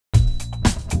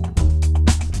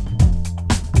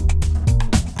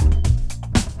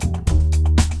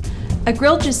A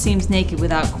grill just seems naked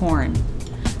without corn.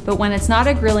 But when it's not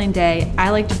a grilling day,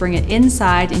 I like to bring it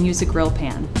inside and use a grill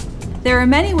pan. There are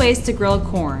many ways to grill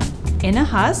corn: in a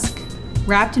husk,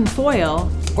 wrapped in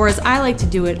foil, or as I like to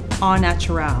do it, au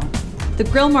naturel. The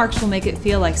grill marks will make it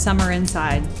feel like summer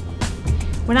inside.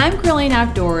 When I'm grilling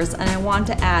outdoors and I want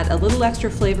to add a little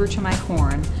extra flavor to my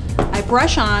corn, I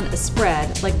brush on a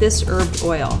spread like this herbed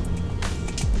oil.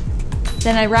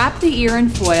 Then I wrap the ear in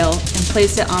foil and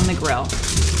place it on the grill.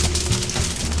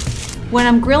 When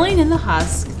I'm grilling in the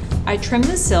husk, I trim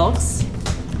the silks,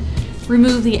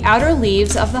 remove the outer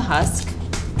leaves of the husk,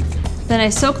 then I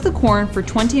soak the corn for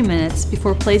 20 minutes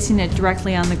before placing it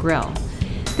directly on the grill.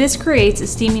 This creates a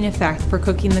steaming effect for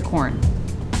cooking the corn.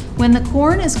 When the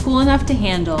corn is cool enough to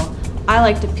handle, I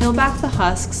like to peel back the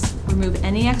husks, remove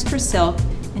any extra silk,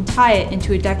 and tie it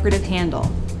into a decorative handle.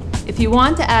 If you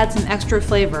want to add some extra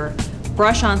flavor,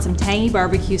 brush on some tangy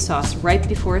barbecue sauce right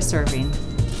before serving.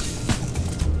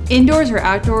 Indoors or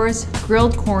outdoors,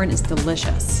 grilled corn is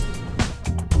delicious.